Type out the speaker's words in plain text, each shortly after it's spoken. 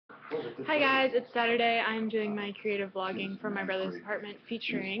Hi guys, it's Saturday. I'm doing my creative vlogging from my brother's apartment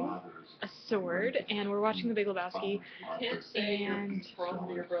featuring a sword, and we're watching The Big Lebowski. Can't say you're from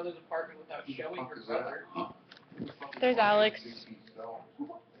your brother's apartment without showing your brother. There's Alex.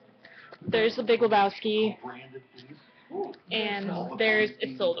 There's The Big Lebowski. And there's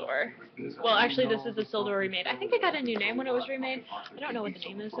Isildur. Well, actually, this is Isildur remade. I think it got a new name when it was remade. I don't know what the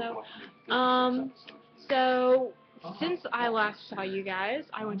name is, though. So, since I last saw you guys,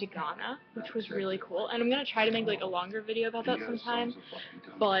 I went to Ghana, which was really cool. And I'm going to try to make, like, a longer video about that sometime.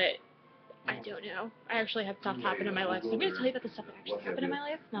 But I don't know. I actually had stuff happen in my life. So I'm going to tell you about the stuff that actually happened in my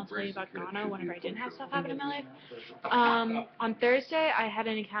life, and I'll tell you about Ghana whenever I didn't have stuff happen in my life. On Thursday, I had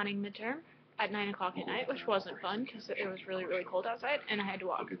an accounting midterm at 9 o'clock at night, which wasn't fun because it was really, really cold outside, and I had to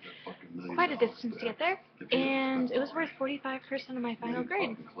walk quite a distance to get there. And it was worth 45% of my final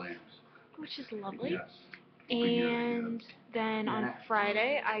grade, which is lovely. And then on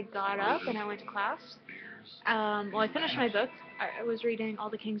Friday, I got up and I went to class. Well, I finished my book. I was reading All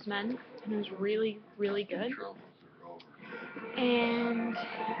the King's Men, and it was really, really good. And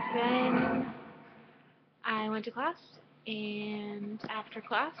then I went to class, and after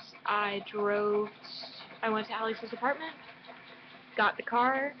class, I went to Alex's apartment, got the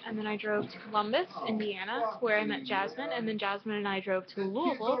car, and then I drove to Columbus, Indiana, where I met Jasmine, and then Jasmine and I drove to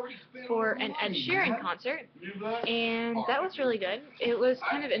Louisville for an Ed Sheeran concert, and that was really good. It was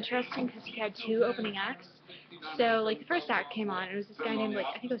kind of interesting because he had two opening acts. So, like, the first act came on, and it was this guy named, like,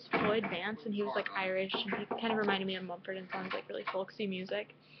 I think it was Floyd Vance, and he was, like, Irish, and he kind of reminded me of Mumford & Sons, like, really folksy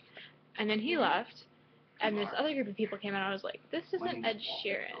music. And then he left, and this other group of people came out, and I was like, this isn't Ed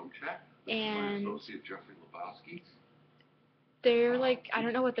Sheeran. And they're, like, I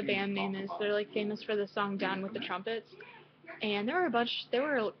don't know what the band name is, they're, like, famous for the song Down with the Trumpets. And there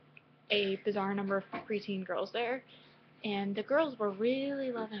were a bizarre number of preteen girls there, and the girls were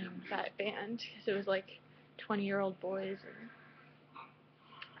really loving that band, because it was, like, 20-year-old boys, and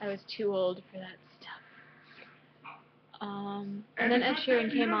I was too old for that stuff. And then Ed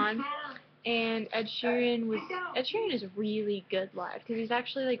Sheeran came on, and Ed Sheeran is really good live, because he's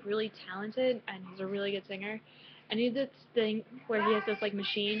actually, like, really talented, and he's a really good singer. And he did this thing where he has this, like,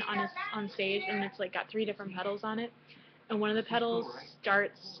 machine on stage, and it's, like, got 3 different pedals on it, and one of the pedals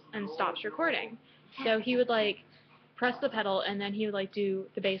starts and stops recording. So he would, like, press the pedal, and then he would, like, do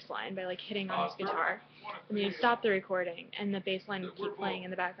the bass line by, like, hitting on his guitar. And then he'd stop the recording, and the bass line would keep playing in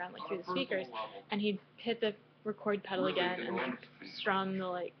the background, like, through the speakers. And he'd hit the record pedal again and, like, strum the,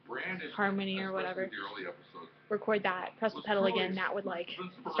 like, harmony or whatever. Record that, press the pedal again, that would, like,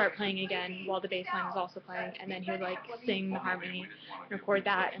 start playing again while the bass line was also playing. And then he would, like, sing the harmony, record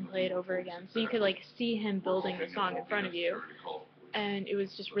that, and play it over again. So you could, like, see him building the song in front of you. And it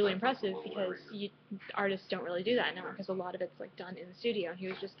was just really impressive because artists don't really do that anymore because a lot of it's, like, done in the studio, and he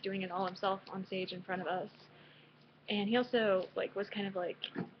was just doing it all himself on stage in front of us. And he also, like, was kind of like,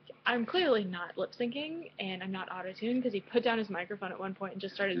 I'm clearly not lip syncing and I'm not auto-tuned, because he put down his microphone at one point and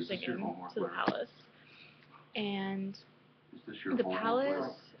just started singing to the Palace. And the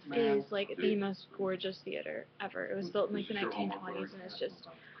Palace is, like, the most gorgeous theater ever. It was built in, like, the 1920s, and it's just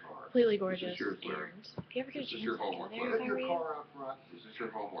completely gorgeous. And if you ever get a chance to go there, if I were you.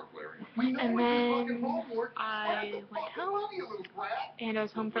 And then I went home, and I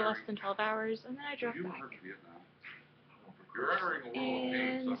was home for less than 12 hours, and then I drove back.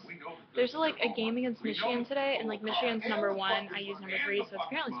 And there's, like, a game against Michigan today, and, like, Michigan's number 1, IU's number 3, so it's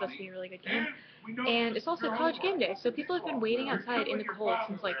apparently supposed to be a really good game. And it's also college game day, so people have been waiting outside in the cold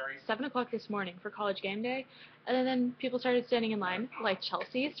since, like, 7 o'clock this morning for college game day. And then people started standing in line, like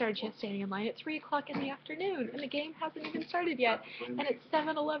Chelsea started standing in line at 3 o'clock in the afternoon, and the game hasn't even started yet, and it's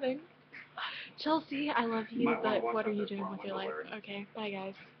 7-11. Chelsea, I love you, but what are you doing with your life? Okay, bye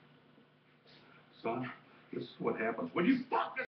guys. Son, this is what happens when you fuck